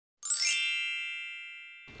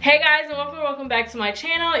Hey guys, and welcome back to my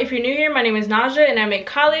channel. If you're new here, my name is Naja and I make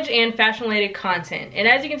college and fashion related content. And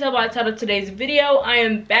as you can tell by the title of today's video, I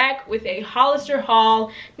am back with a Hollister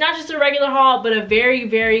haul. Not just a regular haul, but a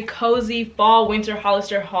very cozy fall winter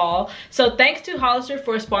Hollister haul. So thanks to Hollister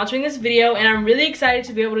for sponsoring this video, and I'm really excited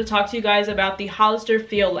to be able to talk to you guys about the Hollister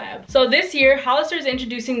Feel Lab. So this year, Hollister is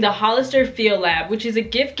introducing the Hollister Feel Lab, which is a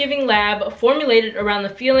gift giving lab formulated around the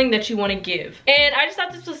feeling that you want to give. And I just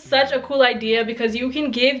thought this was such a cool idea because you can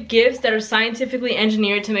give gifts that are scientifically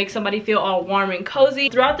engineered to make somebody feel all warm and cozy.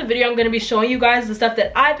 Throughout the video, I'm going to be showing you guys the stuff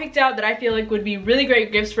that I picked out that I feel like would be really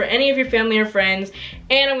great gifts for any of your family or friends,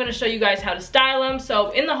 and I'm going to show you guys how to style them.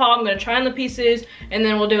 So in the haul, I'm going to try on the pieces, and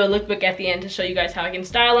then we'll do a lookbook at the end to show you guys how I can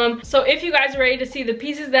style them. So if you guys are ready to see the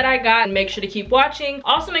pieces that I got, make sure to keep watching.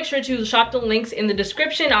 Also make sure to shop the links in the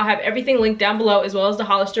description. I'll have everything linked down below, as well as the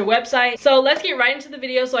Hollister website. So let's get right into the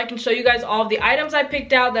video so I can show you guys all of the items I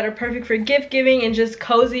picked out that are perfect for gift giving and just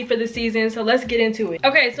cozy for the season. So let's get into it.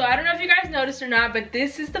 Okay, so I don't know if you guys noticed or not, but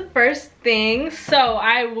this is the first thing. So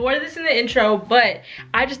I wore this in the intro, but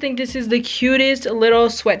I just think this is the cutest little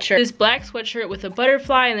sweatshirt. This black sweatshirt with a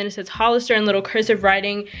butterfly, and then it says Hollister in little cursive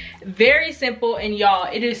writing. Very simple, and y'all,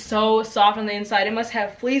 it is so soft on the inside. It must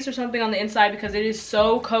have fleece or something on the inside because it is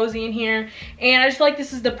so cozy in here, and I just feel like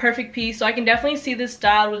this is the perfect piece. So I can definitely see this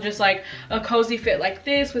style with just like a cozy fit like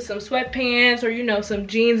this with some sweatpants, or you know, some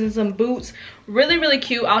jeans and some boots. Really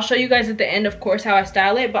cute. I'll show you guys at the end, of course, how I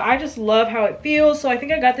style it, but I just love how it feels. So I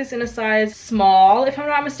think I got this in a size small, if I'm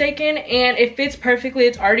not mistaken, and it fits perfectly.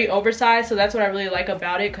 It's already oversized, so that's what I really like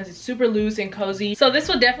about it, because it's super loose and cozy. So this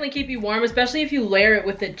will definitely keep you warm, especially if you layer it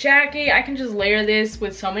with a jacket. I can just layer this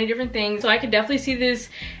with so many different things. So I could definitely see this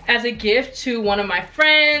as a gift to one of my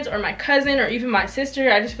friends or my cousin or even my sister.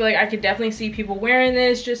 I just feel like I could definitely see people wearing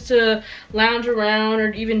this just to lounge around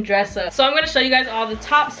or even dress up. So I'm going to show you guys all the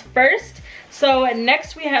tops first. So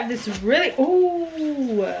next we have this really,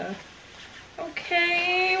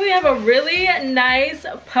 okay, we have a really nice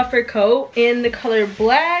puffer coat in the color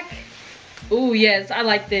black. Ooh, yes, I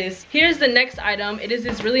like this. Here's the next item. It is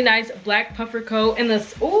this really nice black puffer coat, and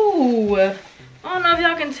this, I don't know if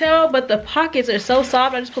y'all can tell, but the pockets are so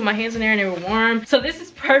soft. I just put my hands in there and they were warm. So this is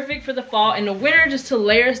perfect for the fall and the winter, just to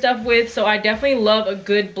layer stuff with. So I definitely love a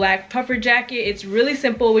good black puffer jacket. It's really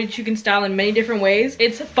simple, which you can style in many different ways.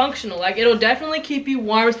 It's functional, like it'll definitely keep you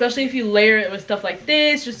warm, especially if you layer it with stuff like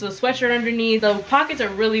this, just a sweatshirt underneath. The pockets are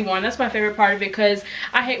really warm. That's my favorite part of it, because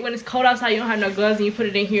I hate when it's cold outside, you don't have no gloves and you put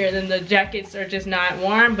it in here and then the jackets are just not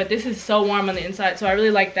warm. But this is so warm on the inside, so I really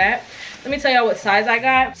like that. Let me tell y'all what size I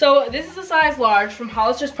got. So this is a size large from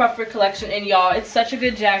Hollister's Puffer collection, and y'all, it's such a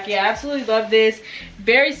good jacket. I absolutely love this.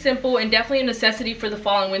 Very simple and definitely a necessity for the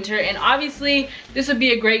fall and winter. And obviously this would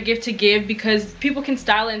be a great gift to give because people can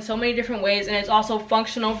style it in so many different ways, and it's also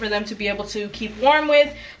functional for them to be able to keep warm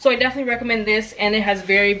with. So I definitely recommend this, and it has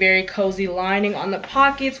very cozy lining on the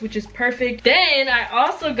pockets, which is perfect. Then I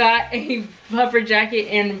also got a puffer jacket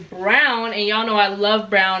in brown, and y'all know I love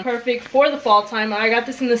brown. Perfect for the fall time. I got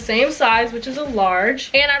this in the same size, which is a large,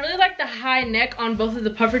 and I really like the high neck on both of the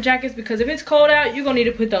puffer jackets, because if it's cold out, you're gonna need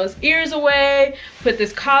to put those ears away, put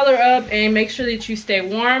this collar up, and make sure that you stay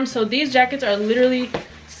warm. So these jackets are literally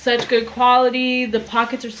such good quality. The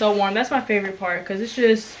pockets are so warm. That's my favorite part, because it's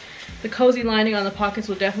just the cozy lining on the pockets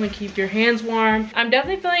will definitely keep your hands warm. I'm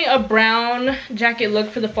definitely feeling a brown jacket look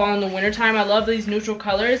for the fall and the winter time. I love these neutral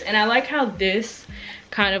colors, and I like how this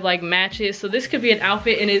kind of like matches. So this could be an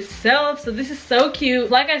outfit in itself. So this is so cute.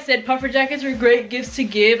 Like I said, puffer jackets are great gifts to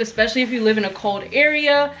give, especially if you live in a cold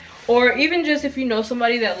area, or even just if you know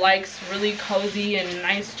somebody that likes really cozy and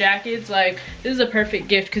nice jackets. Like, this is a perfect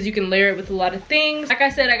gift because you can layer it with a lot of things. Like I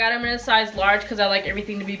said, I got them in a size large because I like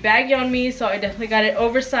everything to be baggy on me, so I definitely got it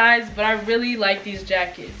oversized, but I really like these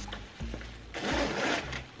jackets.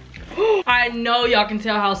 I know y'all can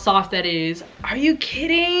tell how soft that is. Are you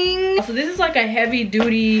kidding? So this is like a heavy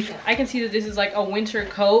duty, I can see that this is like a winter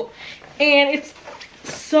coat, and it's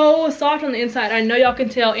so soft on the inside. I know y'all can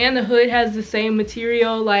tell, and the hood has the same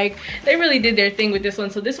material. Like, they really did their thing with this one.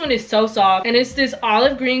 So this one is so soft, and it's this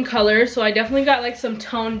olive green color. So I definitely got like some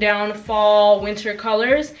toned down fall winter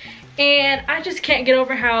colors, and I just can't get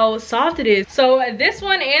over how soft it is. So this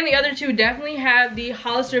one and the other two definitely have the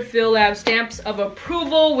Hollister Feel Lab stamps of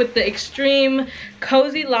approval with the extreme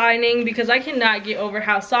cozy lining, because I cannot get over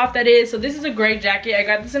how soft that is. So this is a great jacket. I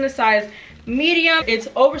got this in a size medium. It's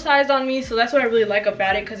oversized on me, so that's what I really like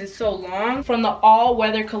about it, because it's so long. From the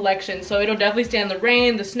all-weather collection, so it'll definitely stand the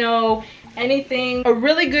rain, the snow, anything. A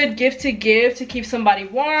really good gift to give to keep somebody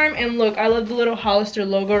warm. And look, I love the little Hollister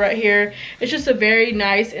logo right here. It's just a very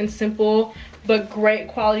nice and simple but great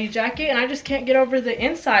quality jacket, and I just can't get over the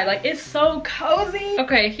inside. Like, it's so cozy.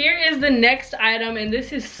 Okay, here is the next item, and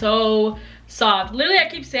this is so soft. Literally, I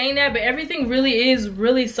keep saying that, but everything really is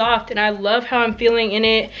really soft, and I love how I'm feeling in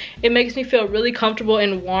it. It makes me feel really comfortable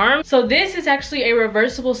and warm. So this is actually a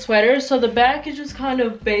reversible sweater. So the back is just kind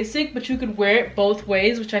of basic, but you could wear it both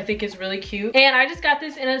ways, which I think is really cute. And I just got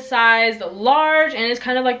this in a size large, and it's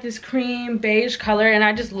kind of like this cream beige color, and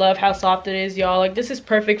I just love how soft it is, y'all. Like, this is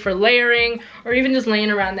perfect for layering or even just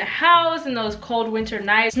laying around the house in those cold winter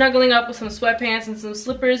nights, snuggling up with some sweatpants and some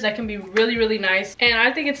slippers. That can be really, really nice, and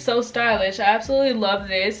I think it's so stylish. I absolutely love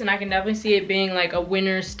this, and I can definitely see it being like a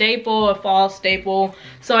winter staple, a fall staple.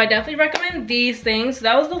 So I definitely recommend these things. So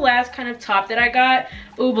that was the last kind of top that I got.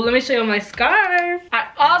 Ooh, but let me show you my scarf. I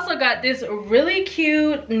also got this really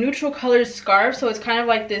cute neutral color scarf. So it's kind of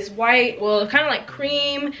like this white, well, kind of like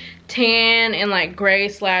cream, tan, and like gray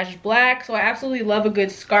 / black. So I absolutely love a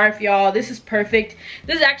good scarf, y'all. This is perfect.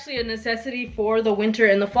 This is actually a necessity for the winter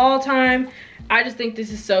and the fall time. I just think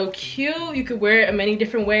this is so cute. You could wear it in many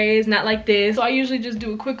different ways, not like this. So I usually just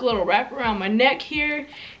do a quick little wrap around my neck here,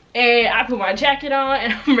 and I put my jacket on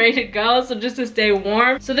and I'm ready to go, so just to stay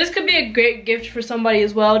warm. So this could be a great gift for somebody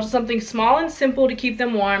as well, just something small and simple to keep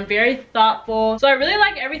them warm, very thoughtful. So I really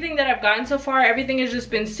like everything that I've gotten so far. Everything has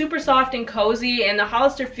just been super soft and cozy, and the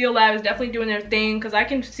Hollister Feel Lab is definitely doing their thing, because I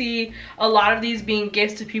can see a lot of these being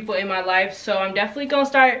gifts to people in my life. So I'm definitely gonna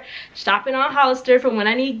start shopping on Hollister for when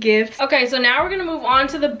I need gifts. Okay, so now we're gonna move on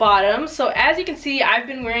to the bottom. So as you can see, I've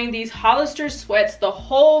been wearing these Hollister sweats the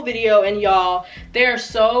whole video, and y'all, they are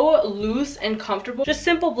so loose and comfortable. Just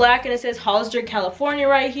simple black, and it says Hollister California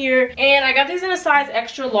right here. And I got these in a size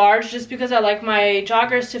extra large just because I like my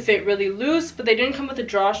joggers to fit really loose, but they didn't come with a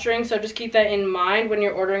drawstring, so just keep that in mind when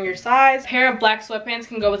you're ordering your size. A pair of black sweatpants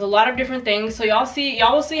can go with a lot of different things, so y'all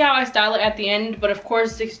will see how I style it at the end. But of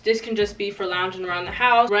course, this can just be for lounging around the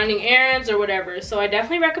house, running errands, or whatever. So I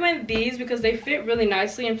definitely recommend these because they fit really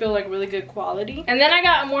nicely and feel like really good quality. And then I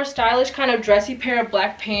got a more stylish kind of dressy pair of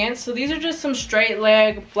black pants. So these are just some straight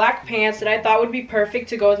leg black pants that I thought would be perfect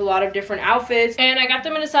to go with a lot of different outfits, and I got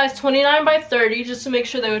them in a size 29 by 30 just to make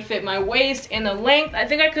sure they would fit my waist. And the length, I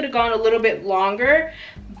think I could have gone a little bit longer,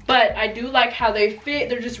 but I do like how they fit.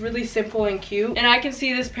 They're just really simple and cute, and I can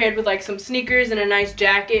see this paired with like some sneakers and a nice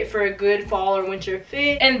jacket for a good fall or winter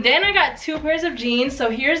fit. And then I got 2 pairs of jeans. So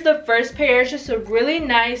here's the first pair. It's just a really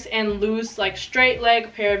nice and loose, like straight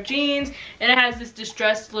leg pair of jeans, and it has this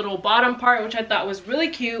distressed little bottom part, which I thought was really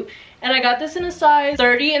cute. And I got this in a size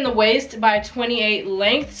 30 in the waist by 28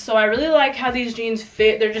 length. So I really like how these jeans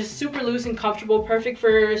fit. They're just super loose and comfortable, perfect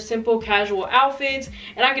for simple casual outfits.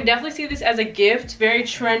 And I can definitely see this as a gift. Very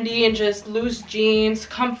trendy and just loose jeans,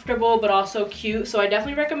 comfortable but also cute. So I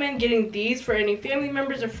definitely recommend getting these for any family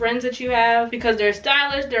members or friends that you have, because they're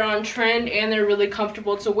stylish, they're on trend, and they're really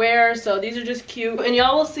comfortable to wear. So these are just cute, and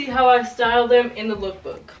y'all will see how I style them in the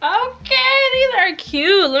lookbook. Okay, these are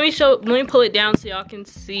cute. Let me pull it down so y'all can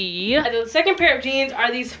see. The second pair of jeans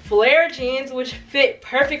are these flare jeans, which fit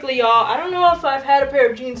perfectly, y'all. I don't know if I've had a pair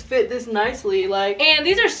of jeans fit this nicely, like, and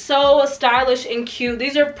these are so stylish and cute.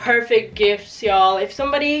 These are perfect gifts, y'all. If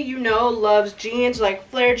somebody you know loves jeans, like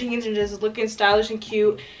flare jeans, and just looking stylish and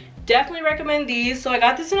cute, definitely recommend these. So I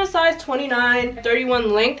got this in a size 29,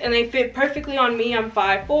 31 length, and they fit perfectly on me. I'm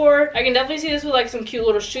 5'4". I can definitely see this with like some cute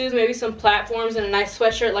little shoes, maybe some platforms, and a nice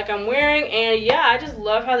sweatshirt like I'm wearing. And yeah, I just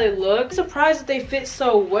love how they look. I'm surprised that they fit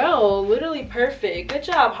so well. Literally perfect. Good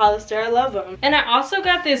job, Hollister. I love them. And I also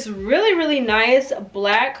got this really, really nice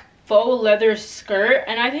black faux leather skirt,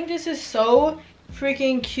 and I think this is so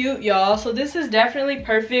freaking cute, y'all. So this is definitely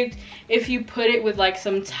perfect if you put it with like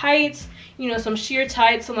some tights, you know, some sheer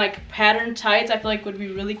tights, some like patterned tights. I feel like would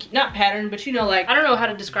be really cute. Not patterned, but you know, like, I don't know how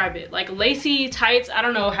to describe it, like lacy tights. I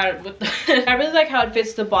don't know how to I really like how it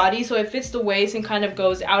fits the body. So it fits the waist and kind of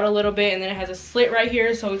goes out a little bit, and then it has a slit right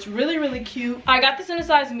here, so it's really, really cute. I got this in a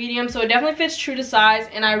size medium, so it definitely fits true to size,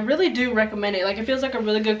 and I really do recommend it. Like, it feels like a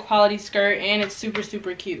really good quality skirt, and it's super,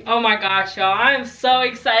 super cute. Oh my gosh, y'all, I am so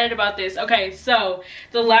excited about this. Okay, so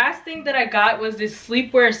the last thing that I got was this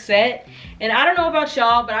sleepwear set, and I don't know about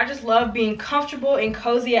y'all, but I just love being comfortable and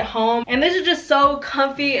cozy at home, and this is just so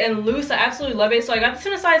comfy and loose. I absolutely love it. So I got this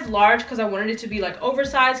in a size large because I wanted it to be like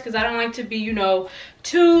oversized, because I don't like to be, you know,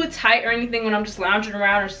 too tight or anything when I'm just lounging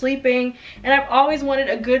around or sleeping. And I've always wanted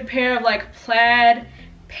a good pair of like plaid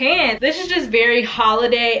pants. This is just very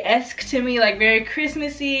holiday-esque to me, like very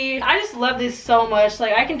Christmassy. I just love this so much.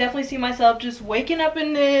 Like I can definitely see myself just waking up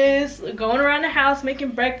in this, going around the house,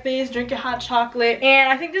 making breakfast, drinking hot chocolate.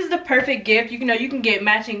 And I think this is the perfect gift. You can get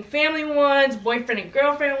matching family ones, boyfriend and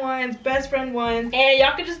girlfriend ones, best friend ones, and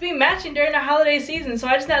y'all could just be matching during the holiday season. So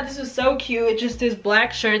I just thought this was so cute. It's just this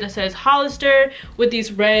black shirt that says Hollister with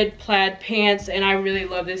these red plaid pants, and I really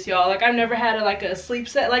love this, y'all. Like I've never had a sleep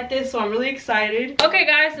set like this, so I'm really excited. Okay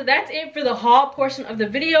guys, so that's it for the haul portion of the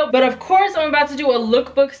video, but of course I'm about to do a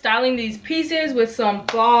lookbook styling these pieces with some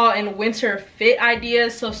fall and winter fit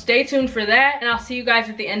ideas, so stay tuned for that, and I'll see you guys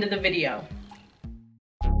at the end of the video.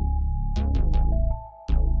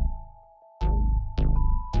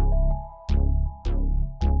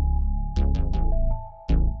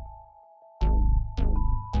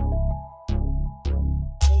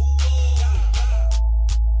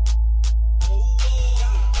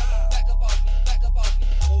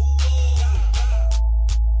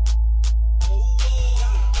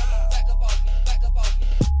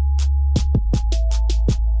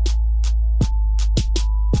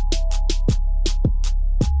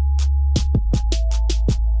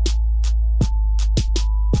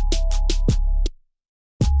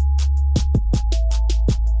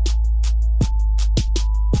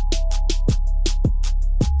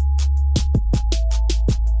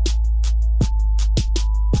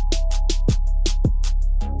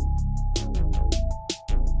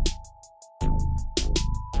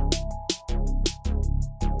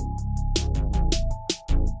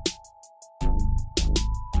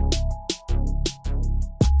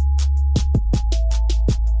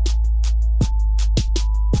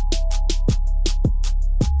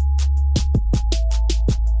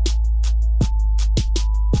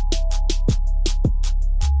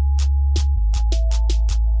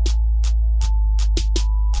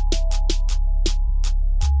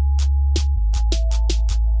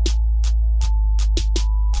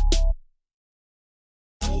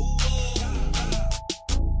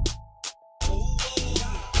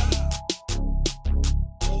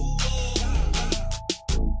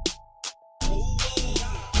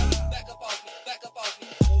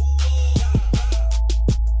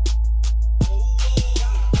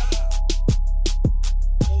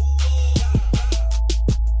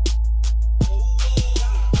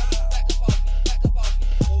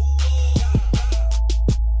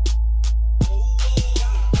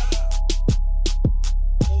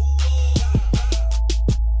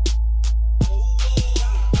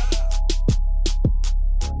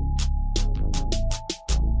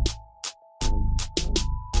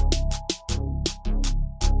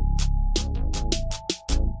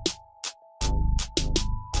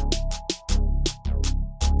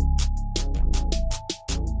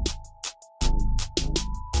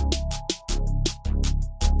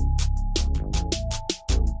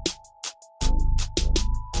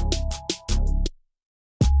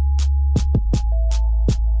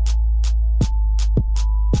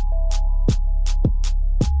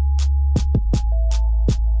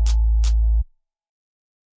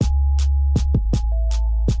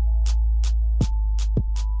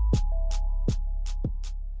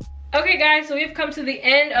 Okay guys, so we've come to the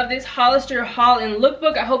end of this Hollister haul and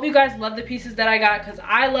lookbook. I hope you guys love the pieces that I got because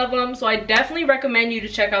I love them. So I definitely recommend you to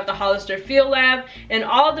check out the Hollister Field Lab and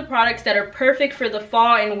all of the products that are perfect for the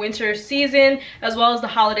fall and winter season as well as the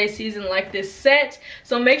holiday season like this set.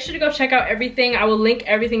 So make sure to go check out everything. I will link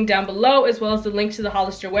everything down below as well as the link to the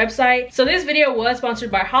Hollister website. So this video was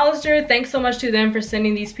sponsored by Hollister. Thanks so much to them for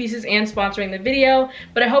sending these pieces and sponsoring the video.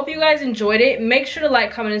 But I hope you guys enjoyed it. Make sure to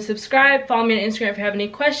like, comment, and subscribe. Follow me on Instagram if you have any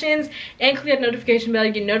questions. And click that notification bell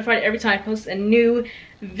to get notified every time I post a new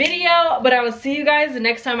video. But I will see you guys the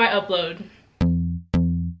next time I upload.